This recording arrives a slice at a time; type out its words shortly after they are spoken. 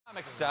I'm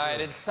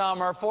excited.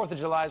 Summer, 4th of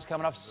July is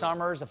coming up.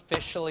 Summer's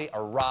officially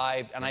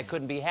arrived, and I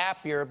couldn't be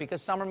happier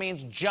because summer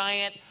means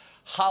giant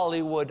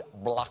Hollywood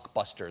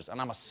blockbusters,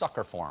 and I'm a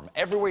sucker for them.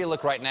 Everywhere you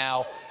look right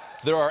now,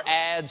 there are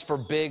ads for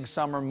big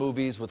summer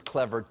movies with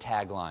clever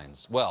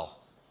taglines. Well,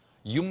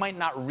 you might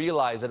not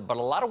realize it, but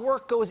a lot of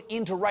work goes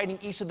into writing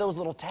each of those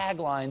little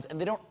taglines, and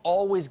they don't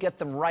always get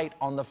them right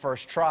on the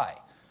first try.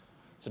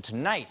 So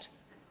tonight,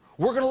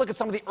 we're going to look at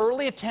some of the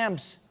early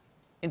attempts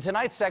in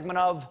tonight's segment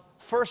of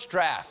First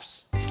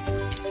Drafts.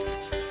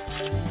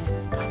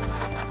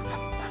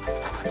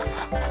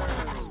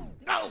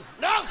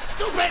 No,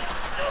 stupid!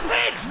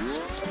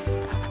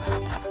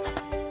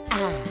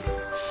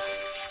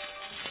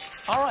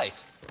 All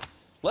right,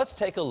 let's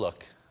take a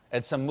look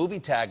at some movie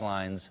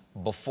taglines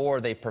before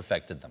they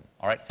perfected them.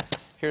 All right,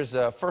 here's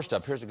first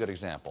up. Here's a good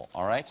example.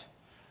 All right,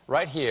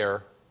 right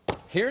here.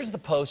 Here's the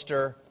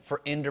poster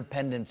for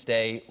Independence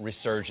Day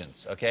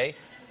Resurgence. Okay,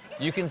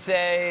 you can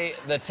say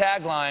the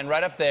tagline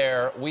right up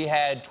there. We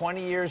had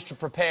 20 years to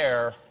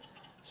prepare,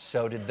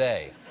 so did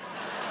they.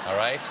 All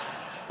right,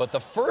 but the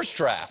first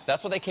draft.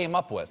 That's what they came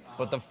up with.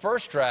 But the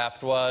first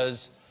draft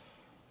was,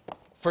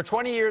 for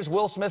 20 years,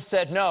 Will Smith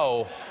said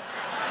no,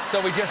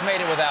 so we just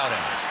made it without him.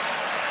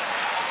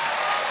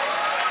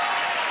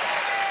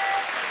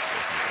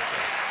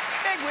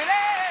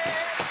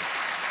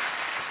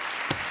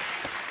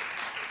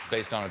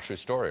 Based on a true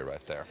story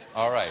right there.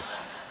 All right.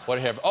 What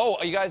do you have? Oh,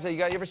 you guys,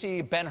 you ever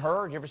see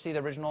Ben-Hur? Did you ever see the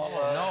original?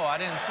 No, I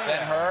didn't see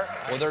Ben-Hur.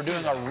 Well, they're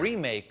doing a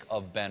remake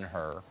of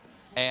Ben-Hur,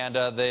 and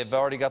they've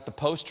already got the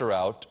poster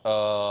out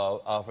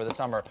for the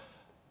summer.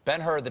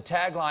 Ben-Hur, the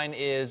tagline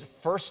is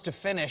first to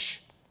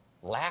finish,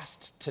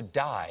 last to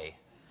die.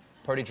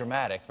 Pretty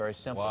dramatic, very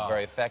simple, wow.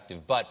 Very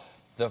effective. But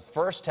the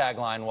first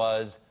tagline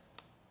was,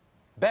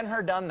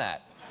 Ben-Hur done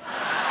that.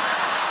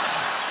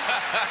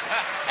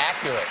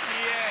 Accurate.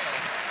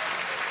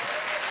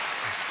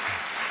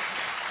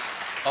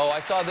 Oh,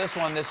 I saw this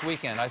one this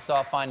weekend. I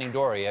saw Finding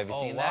Dory. Have you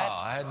seen that? Wow,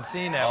 I hadn't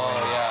seen that one.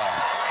 Oh,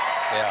 yeah.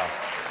 Yeah.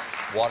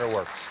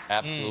 Waterworks.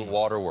 Absolute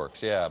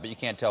waterworks, yeah. But you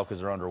can't tell because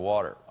they're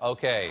underwater.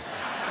 Okay.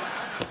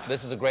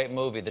 This is a great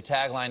movie. The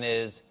tagline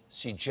is,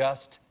 she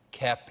just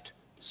kept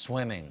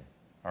swimming.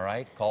 All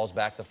right? Calls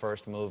back the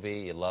first movie.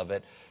 You love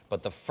it.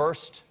 But the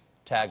first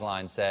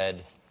tagline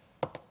said,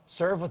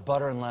 serve with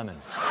butter and lemon.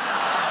 Whoa!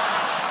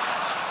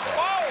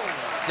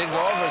 Didn't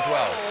go over as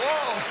well.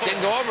 Whoa!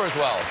 Didn't go over as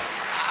well.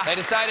 They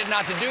decided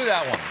not to do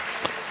that one.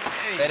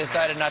 They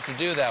decided not to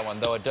do that one,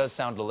 though it does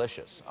sound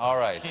delicious. All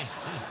right.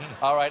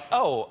 All right.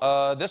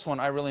 Oh, this one,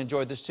 I really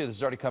enjoyed this, too. This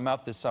has already come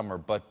out this summer,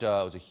 but it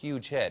was a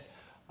huge hit.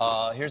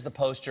 Here's the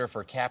poster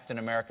for Captain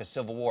America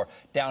Civil War.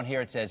 Down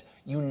here it says,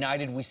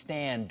 united we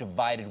stand,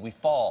 divided we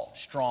fall.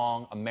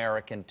 Strong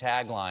American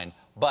tagline.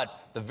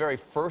 But the very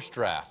first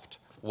draft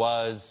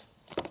was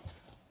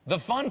the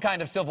fun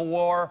kind of Civil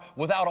War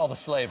without all the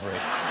slavery.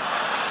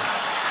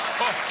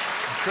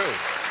 It's true.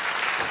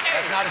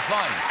 That's not as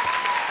fun.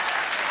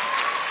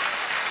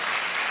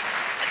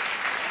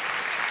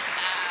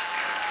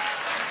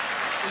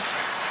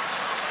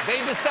 They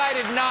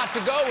decided not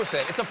to go with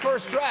it. It's a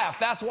first draft.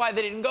 That's why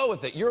they didn't go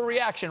with it. Your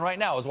reaction right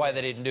now is why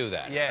they didn't do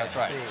that. Yeah, that's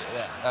right. See,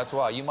 yeah. That's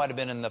why. You might have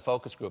been in the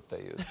focus group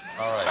they used.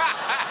 All right.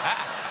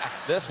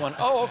 This one.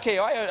 Oh, okay.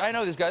 I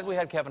know these guys. We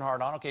had Kevin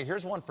Hart on. Okay,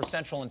 here's one for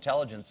Central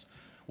Intelligence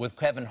with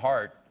Kevin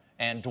Hart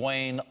and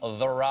Dwayne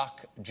 "The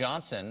Rock"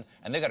 Johnson,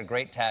 and they got a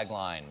great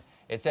tagline.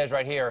 It says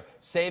right here,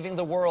 saving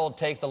the world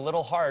takes a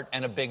little heart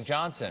and a big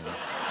Johnson,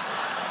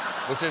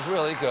 which is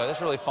really good.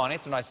 That's really funny.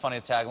 It's a nice, funny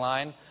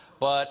tagline.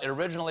 But it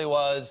originally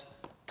was,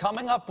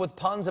 coming up with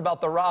puns about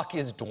The Rock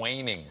is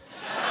Dwayning.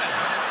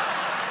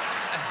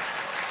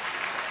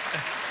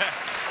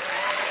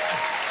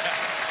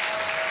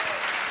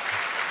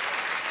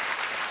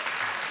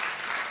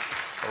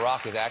 The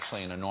Rock is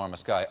actually an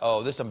enormous guy.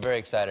 Oh, this I'm very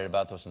excited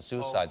about. This in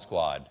Suicide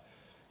Squad.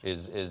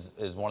 Is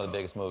one of the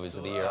biggest movies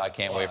of the year. I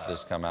can't wait for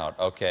this to come out.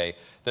 Okay,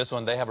 this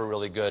one, they have a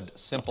really good,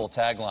 simple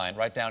tagline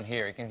right down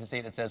here. You can see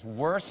it. It says,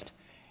 worst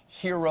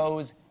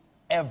heroes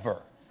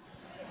ever.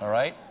 All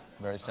right?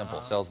 Very simple.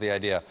 Sells the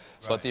idea.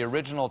 Right. But the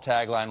original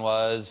tagline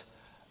was,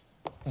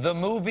 the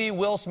movie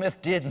Will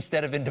Smith did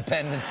instead of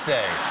Independence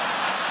Day.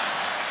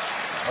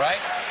 All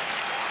right?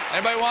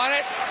 Anybody want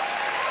it?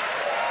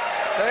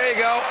 There you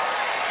go.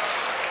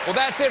 Well,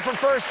 that's it for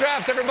First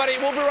Drafts, everybody.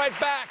 We'll be right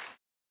back.